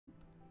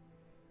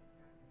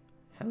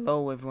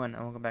Hello everyone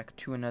and welcome back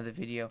to another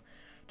video.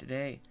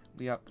 Today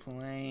we are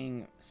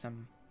playing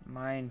some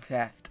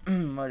Minecraft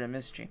murder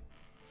mystery.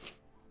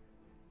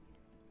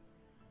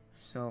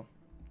 So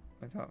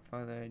without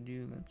further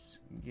ado, let's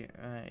get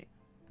right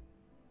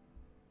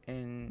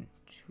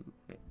into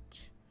it.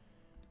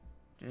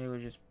 Today we're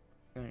just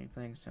going to be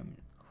playing some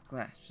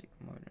classic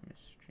murder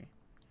mystery.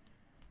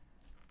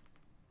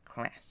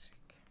 Classic.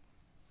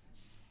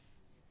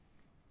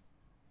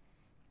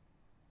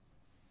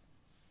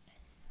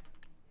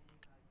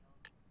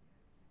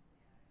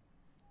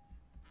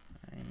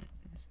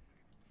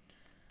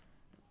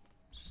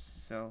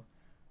 So,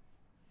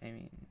 I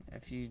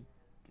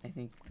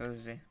think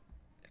Thursday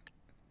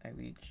I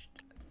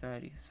reached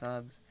 30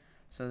 subs,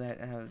 so that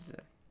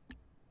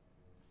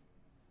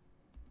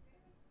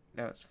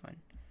was fun.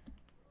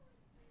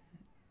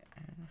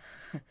 I don't know.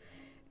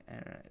 I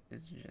don't know.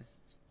 It's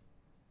just,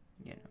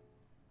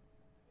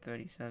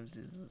 30 subs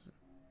is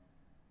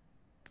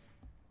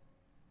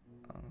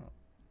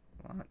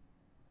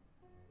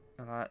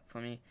a lot for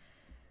me.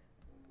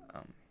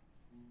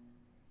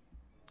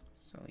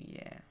 So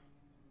yeah.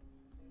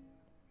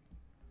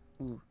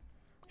 Ooh,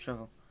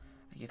 shovel.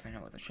 I can find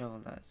out what the shovel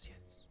does.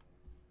 Yes.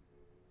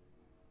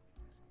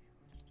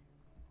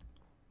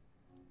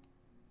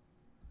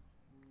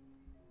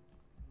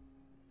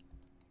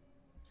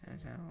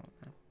 Sounds out.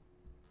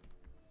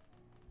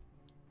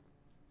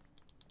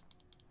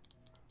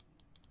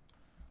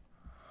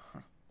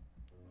 Huh.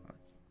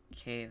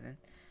 Okay then.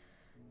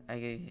 I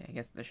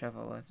guess the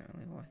shovel wasn't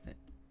really worth it.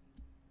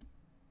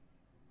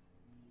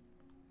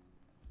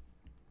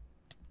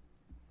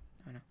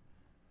 Oh no.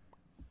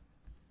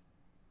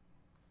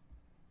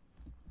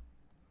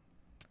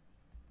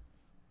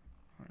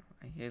 Oh no.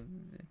 I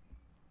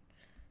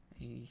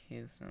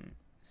hear some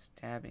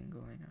stabbing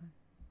going on.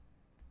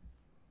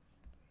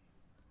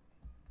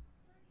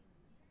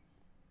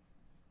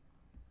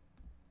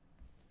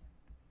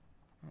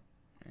 Oh,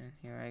 and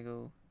here I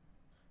go.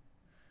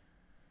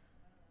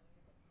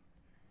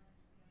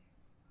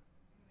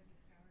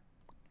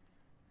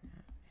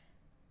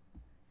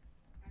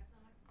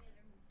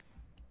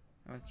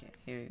 Okay,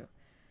 here we go.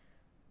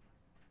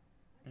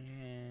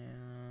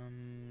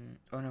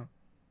 Oh no.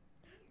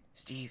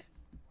 Steve.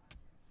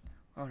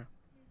 Oh no.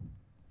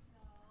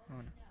 Oh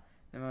no.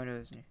 The motor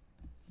is near.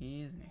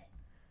 He is near.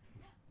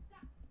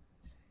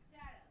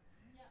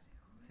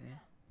 Over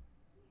there?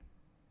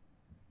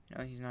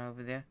 No, he's not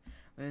over there.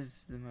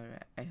 Where's the motor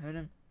at? I heard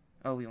him.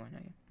 Oh, we won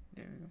again.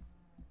 There we go.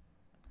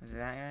 Was it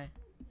that guy?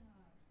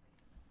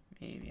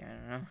 Maybe, I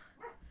don't know.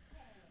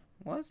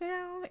 Was it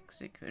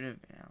Alex? It could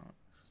have been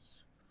Alex.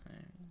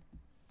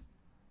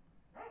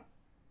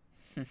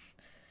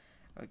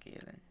 Okay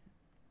then.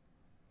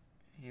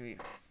 Here we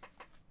go.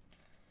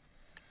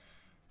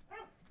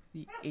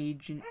 The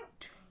Agent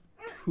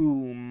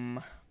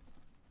Tomb.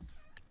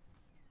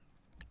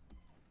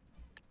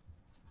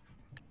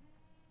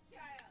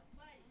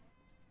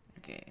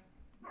 Okay.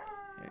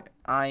 Here.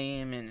 I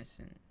am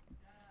innocent.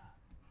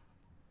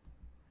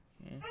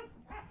 Okay.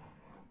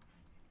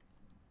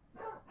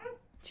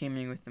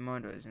 Teaming with the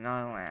murderer is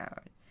not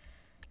allowed.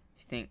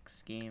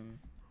 Thanks, game.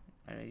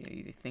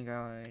 You think I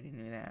already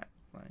knew that,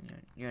 but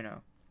you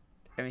know.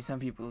 I mean, some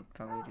people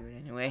probably do it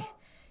anyway.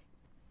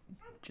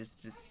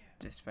 Just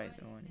despite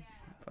the one,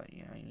 but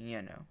you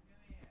know.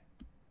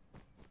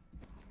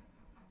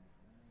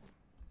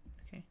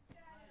 Okay.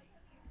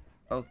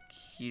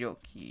 Okie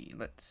dokie.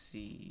 Let's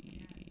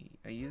see.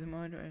 Are you the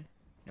murderer?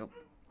 Nope.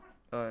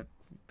 Probably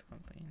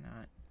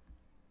not.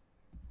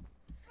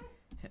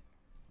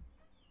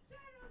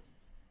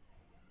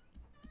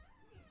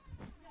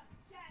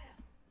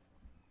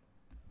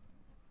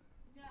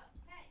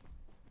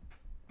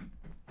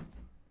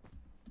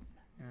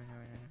 No.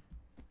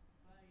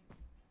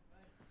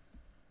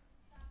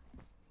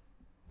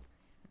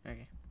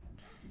 Okay.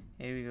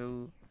 Here we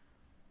go.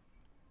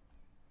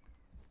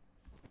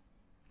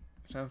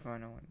 So far,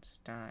 no one's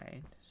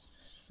died.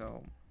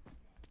 So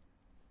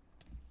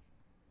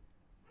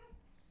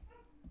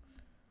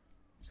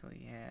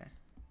yeah.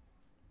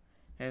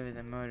 Whoever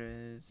the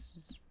murderer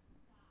is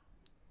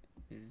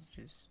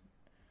just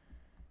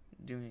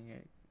doing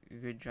a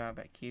good job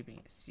at keeping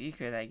it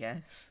secret, I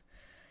guess.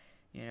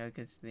 You know,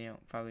 because they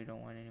probably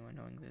don't want anyone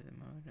knowing they're the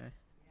murderer.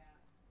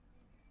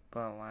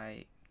 But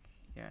like,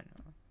 yeah,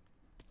 no.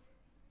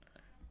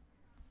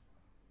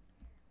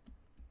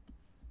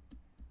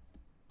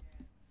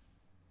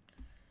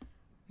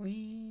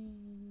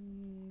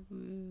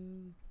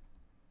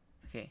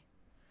 Okay,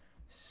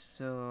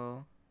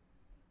 so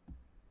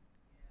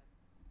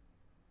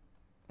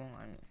well,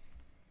 I mean,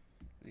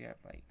 we have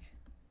like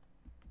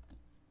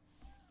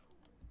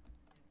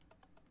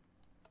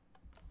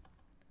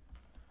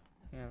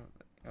oh no,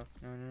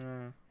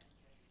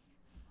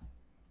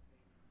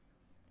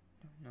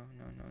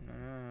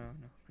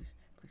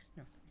 please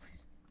no,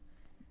 please.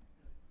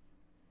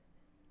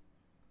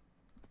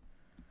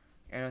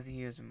 I don't think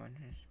he was a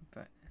murderer,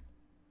 but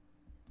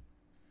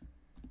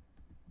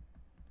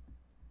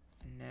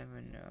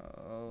never know.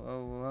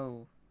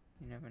 Oh,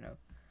 you never know.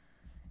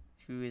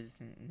 who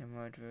isn't the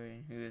murderer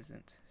and who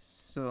isn't.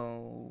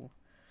 So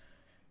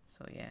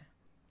yeah.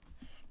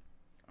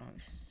 I'm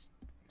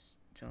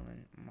still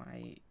in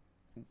my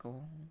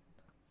goal.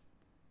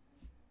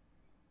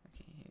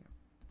 Okay, here.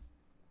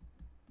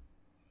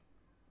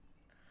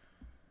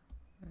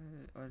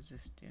 What does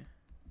this do?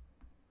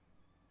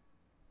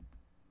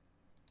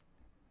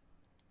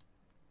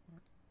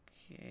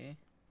 Okay.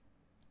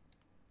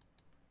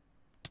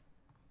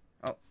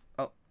 Oh.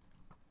 Oh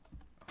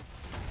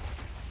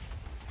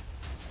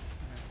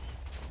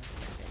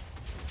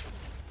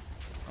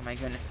my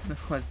goodness,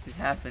 what's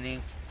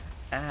happening?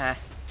 Ah.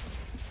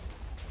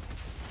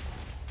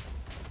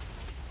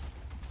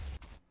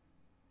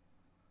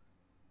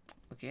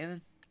 Okay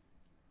then.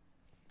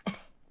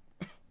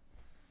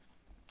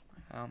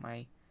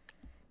 I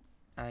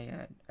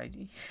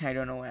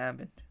don't know what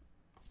happened.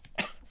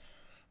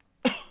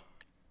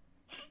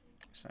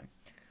 Sorry.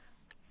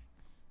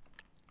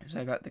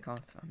 Sorry about the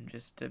cough. I'm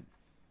just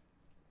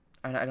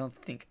I don't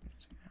think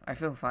I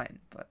feel fine,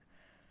 but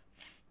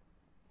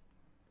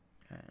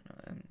I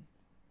don't know.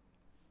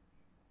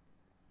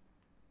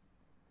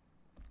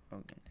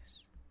 Oh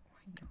goodness.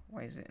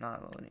 Why is it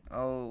not loading?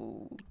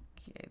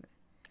 Okay.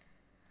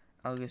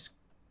 I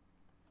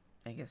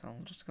guess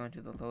I'll just go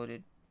into the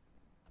loaded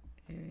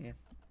area.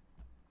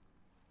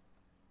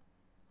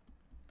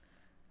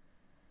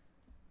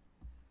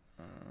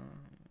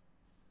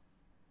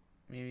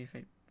 Maybe if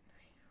I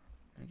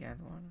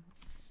gather one,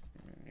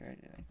 maybe I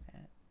did like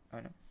that.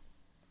 Oh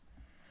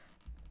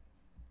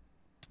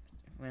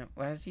no.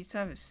 Why does he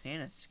still have his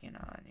Santa skin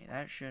on?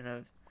 That should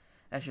have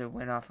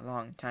went off a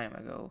long time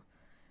ago.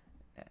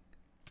 That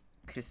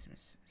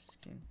Christmas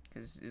skin,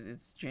 because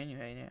it's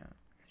January now.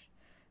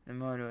 The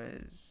motto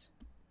is,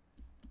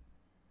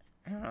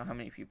 I don't know how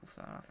many people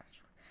saw it off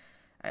actually.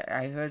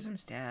 I heard some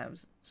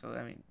stabs, so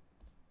I mean,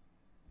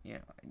 you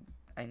know,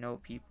 I know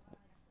people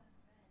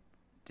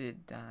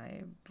did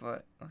die,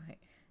 but like,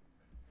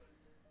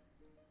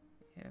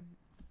 yeah,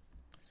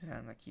 it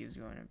sounded like he was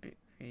going a bit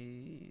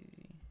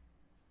crazy.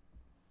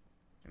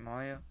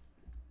 Mario?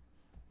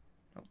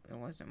 Nope, it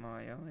wasn't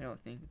Mario. I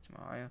don't think it's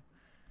Mario.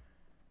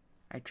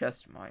 I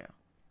trust Mario.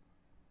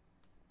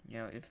 You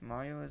know, if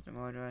Mario was the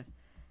murderer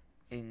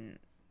and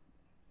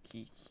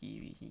he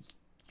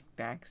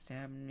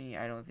backstabbed me,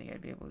 I don't think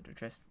I'd be able to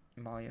trust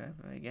Mario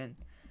ever again.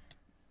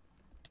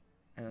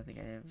 I don't think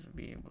I'd ever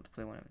be able to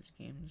play one of his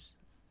games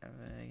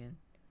ever again.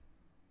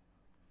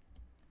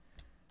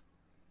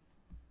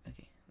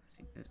 Okay, let's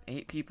see. There's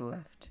 8 people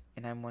left,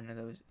 and I'm one of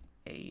those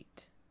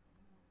 8.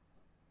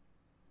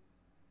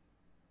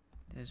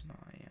 There's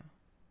Mario.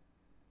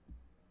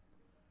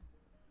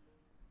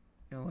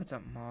 Yo, what's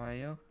up,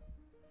 Mario?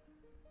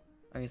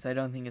 I guess I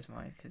don't think it's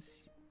Mario,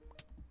 because...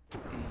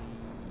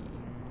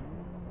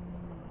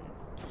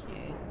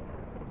 Okay.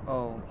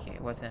 Oh, okay,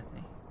 what's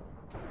happening?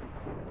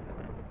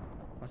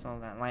 What's all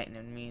that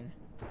lightning mean?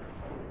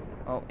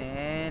 Oh,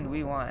 and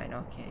we won,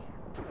 okay.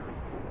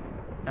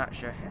 Not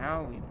sure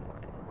how we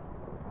won.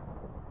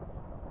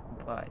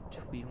 But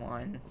we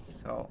won,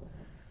 so...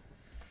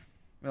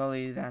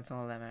 Really, that's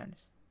all that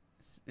matters.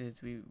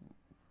 Is we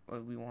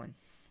won.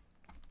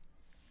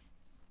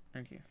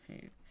 Okay,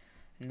 here.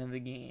 Another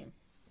game.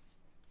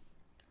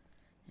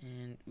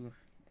 And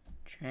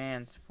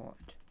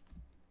transport.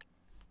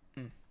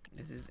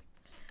 This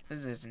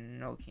is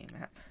an okay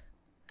map.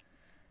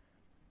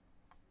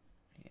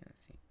 Okay,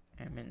 let's see.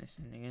 I'm in this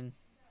in again.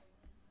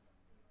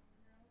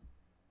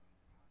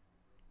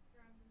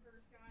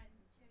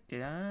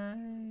 Did I?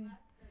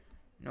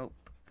 Nope.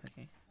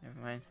 Okay, never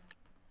mind.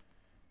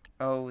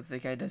 Oh, the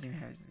guy doesn't even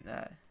have his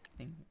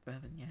thing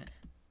weapon yet.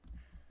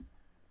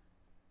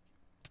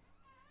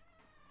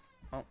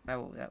 Oh,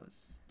 that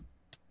was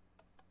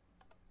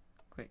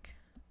quick.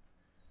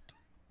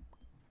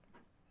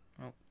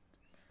 Oh,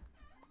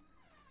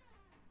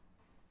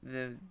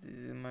 the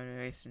murder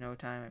wasted no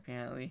time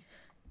apparently,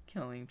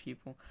 killing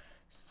people.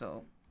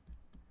 So,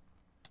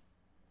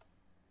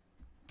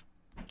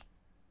 oh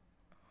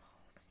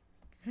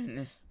my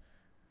goodness.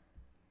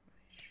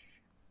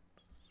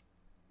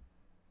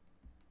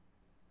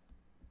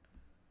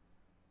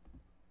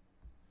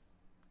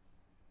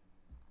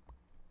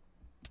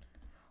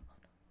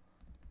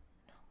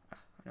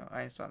 No,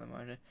 I saw the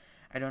murder.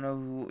 I don't know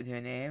who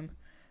their name.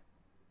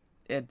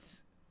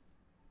 It's,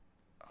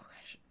 oh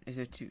gosh, is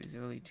there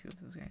only 2 of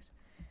those guys?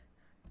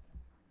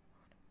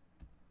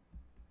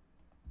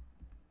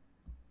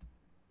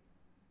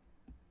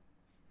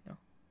 No,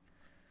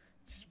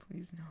 just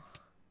please no.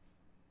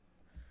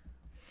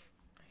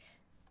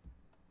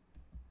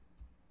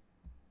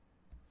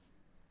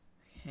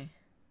 Okay.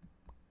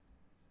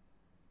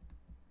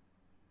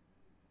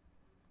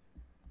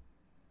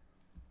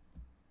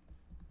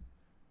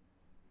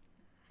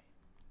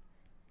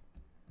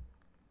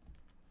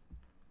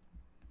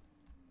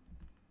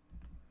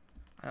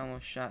 I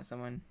almost shot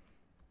someone.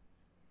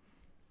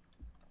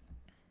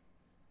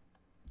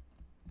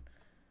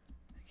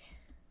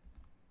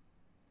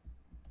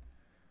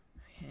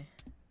 Okay.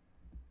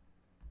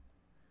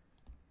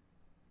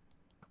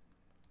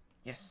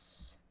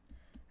 Yes.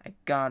 I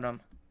got him.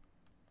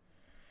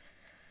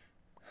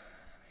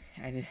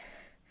 I did.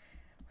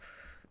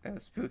 That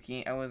was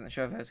spooky. I wasn't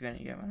sure if I was going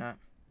to get him or not.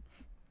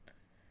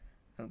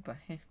 Oh, but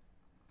hey.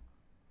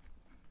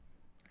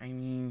 I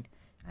mean,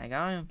 I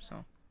got him,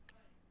 so.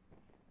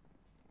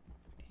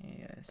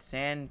 Okay,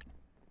 San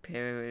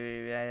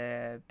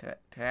Pratico?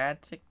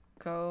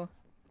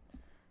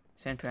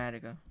 San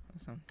Pratico. Or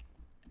something.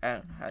 I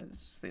don't know how to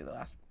say the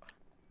last one.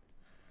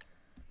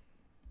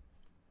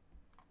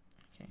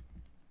 Okay.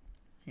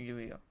 Here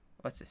we go.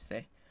 What's this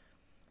say?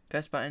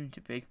 Press button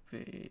to break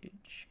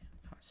bridge.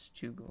 Costs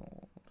 2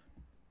 gold.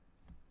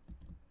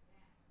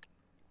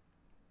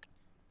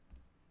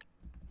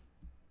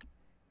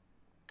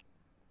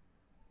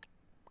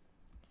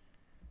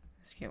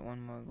 Let's get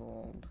 1 more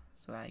gold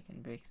so I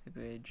can break the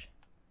bridge.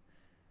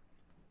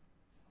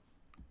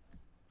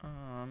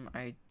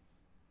 Hey,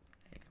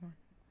 come on.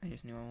 I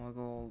just need 1 more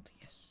gold.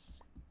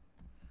 Yes.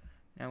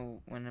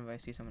 Now, whenever I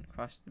see someone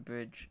cross the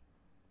bridge,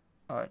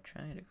 or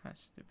try to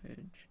cross the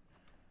bridge,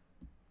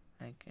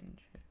 I can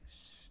just...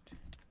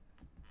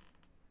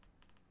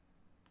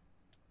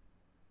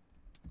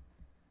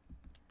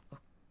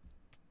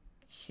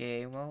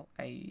 Okay, well,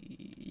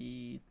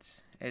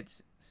 it's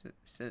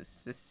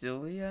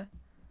Cecilia,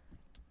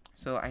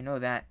 so I know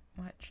that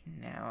much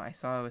now. I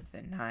saw her with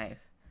the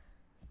knife.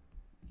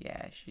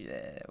 Yeah, she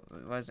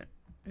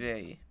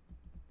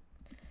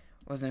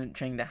wasn't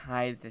trying to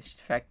hide the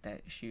fact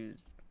that she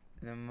was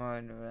the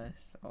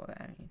murderess. So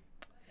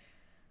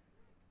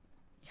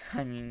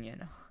I mean, you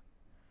know,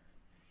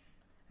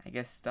 I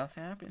guess stuff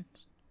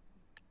happens.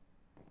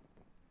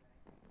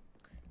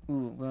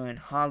 Ooh, we're in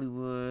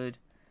Hollywood.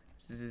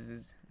 This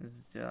is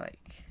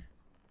like,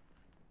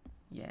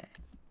 yeah.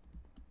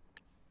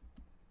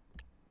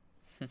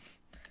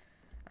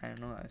 I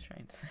don't know what I was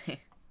trying to say. Here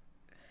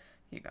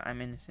you go.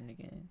 I'm innocent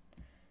again,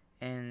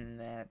 and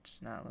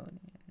that's not loading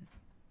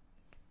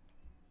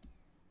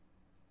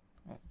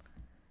in.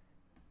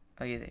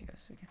 Oh yeah, there you go.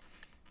 Okay.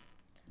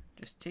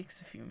 Just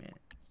takes a few minutes.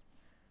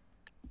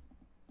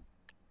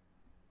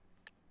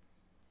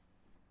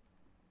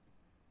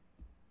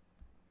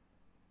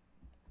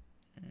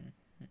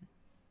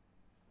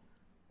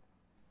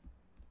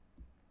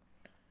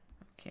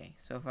 Okay,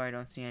 so far I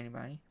don't see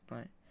anybody,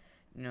 but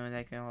you know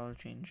that can all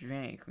change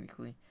very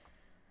quickly.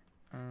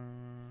 Oh,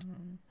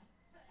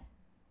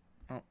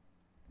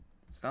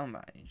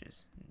 somebody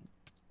just.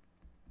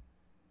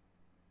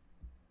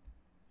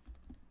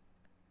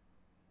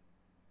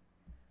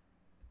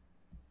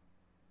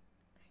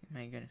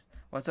 My goodness,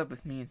 what's up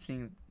with me and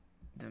seeing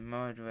the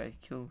murderer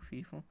kill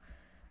people?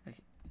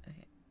 Okay.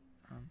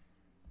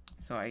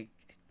 So I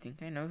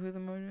think I know who the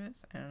murderer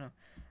is. I don't know.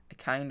 I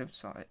kind of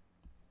saw it.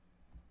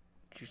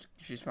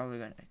 She's probably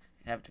gonna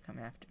have to come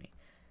after me.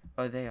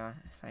 Oh, they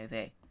are. Sorry,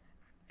 they.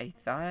 I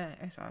thought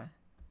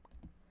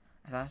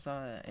I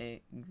saw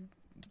a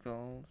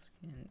gold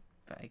skin,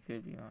 but I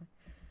could be wrong.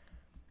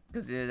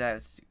 Because that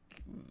was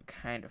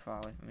kind of far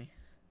away from me.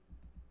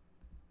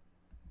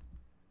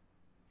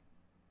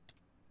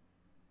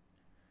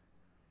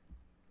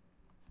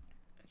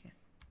 Okay.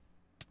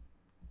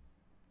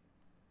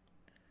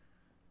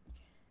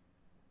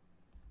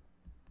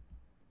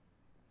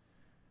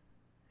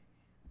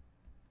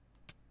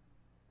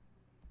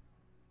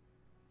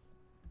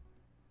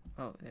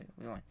 Oh, there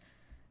we won.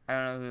 I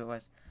don't know who it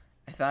was.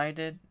 I thought I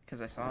did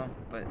because I saw him,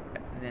 but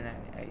then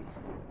I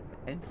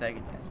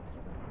second guess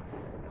myself.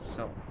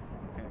 So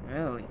I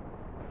really,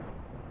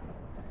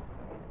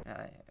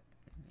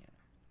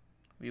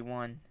 we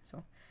won.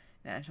 So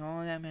that's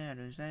all that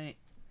matters, right?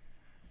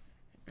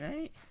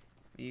 Right?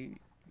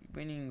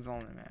 Winning's all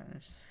that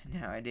matters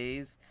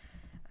nowadays.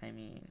 I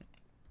mean,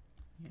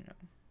 you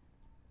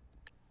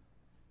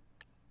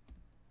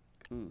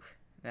know. Oof,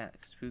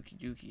 that spooky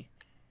dooky.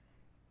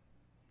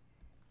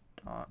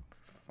 Dark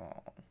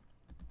fall.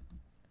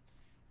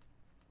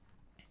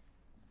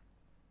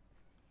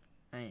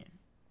 I am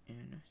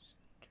in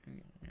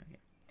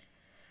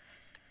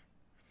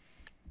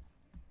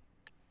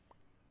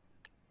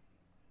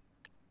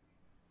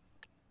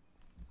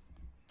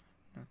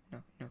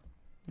okay.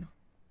 No.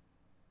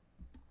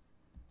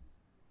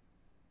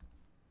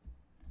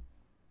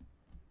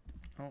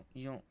 Oh,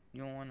 you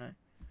don't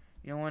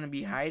wanna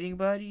be hiding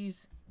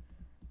buddies?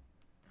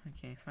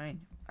 Okay,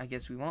 fine. I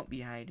guess we won't be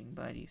hiding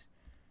buddies.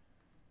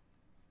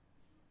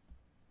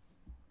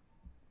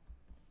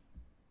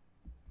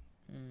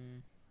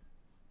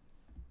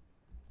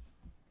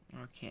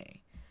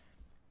 Okay.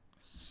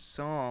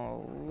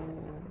 So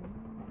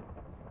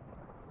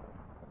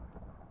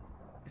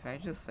if I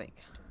just like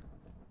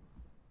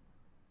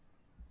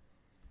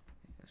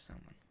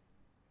someone.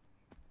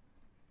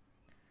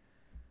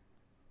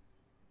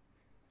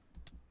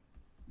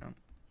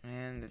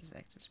 And the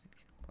detective's been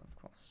killed, of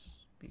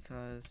course,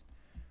 because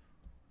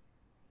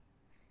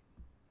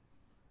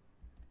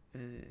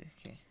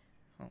okay.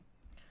 Well,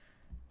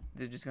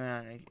 they're just going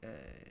on a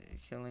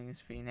killing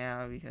spree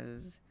now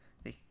because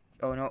they.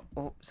 Oh no!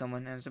 Oh,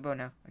 someone has a bow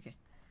now. Okay,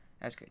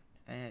 that's good.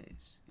 That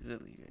is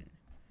really good.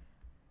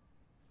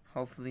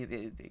 Hopefully,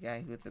 the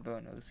guy with the bow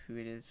knows who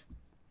it is,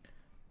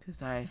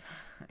 because I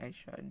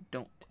sure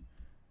don't.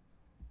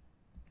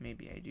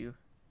 Maybe I do.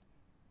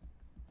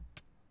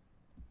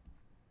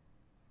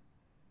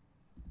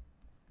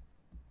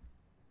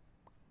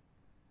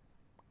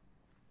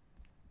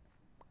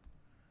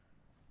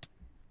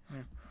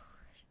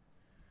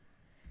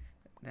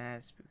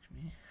 That spooked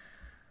me.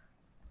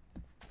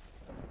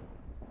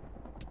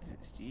 Is it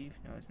Steve?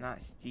 No, it's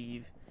not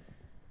Steve.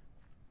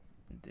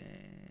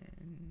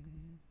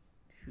 Then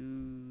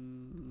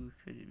who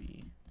could it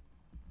be?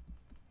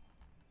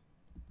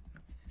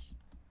 Oh, goodness.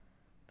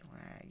 The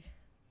lag.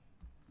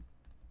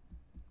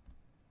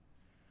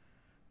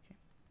 Okay,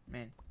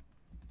 man.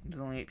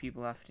 There's only 8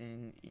 people left,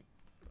 and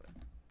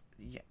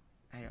yeah,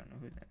 I don't know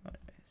who that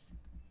is.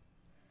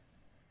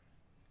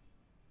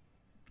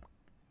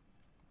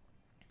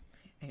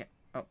 Okay.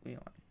 Oh, we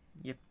won.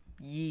 Yep.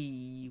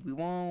 Yee, we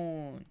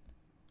won.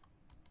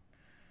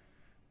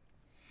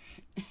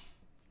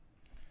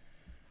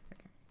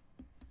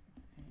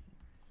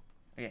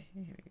 Okay,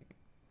 here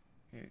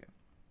we go.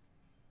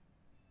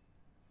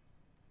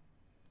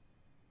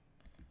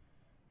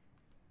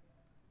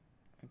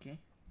 Okay.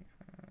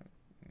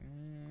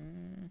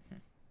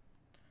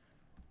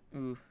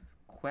 Ooh,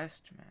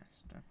 Quest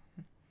Master.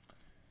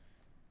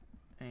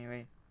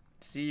 Anyway,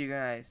 see you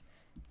guys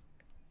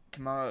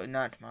tomorrow.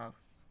 Not tomorrow,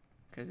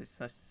 because it's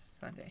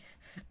Sunday.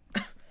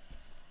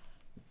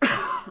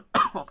 Oh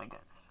my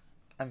goodness.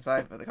 I'm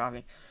sorry for the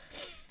coffee.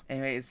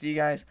 Anyway, see you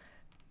guys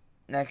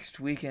next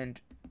weekend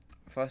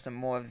for some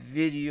more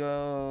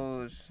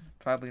videos.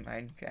 Probably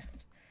Minecraft.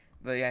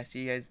 But yeah,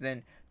 see you guys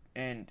then.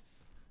 And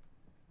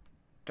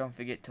don't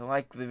forget to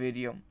like the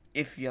video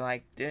if you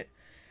liked it.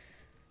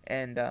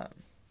 And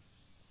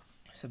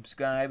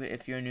subscribe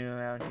if you're new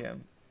around here.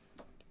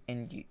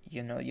 And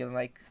you know you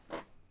like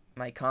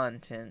my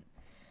content.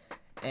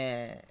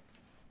 And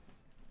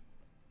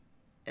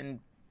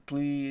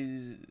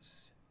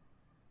please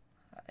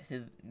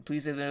hit the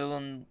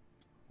little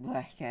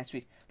I can't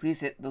speak.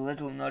 Please hit the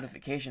little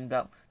notification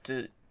bell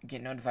to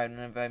get notified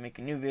whenever I make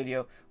a new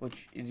video,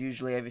 which is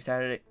usually every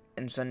Saturday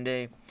and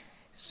Sunday.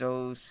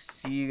 So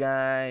see you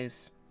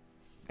guys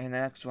in the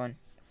next one.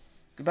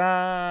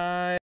 Goodbye.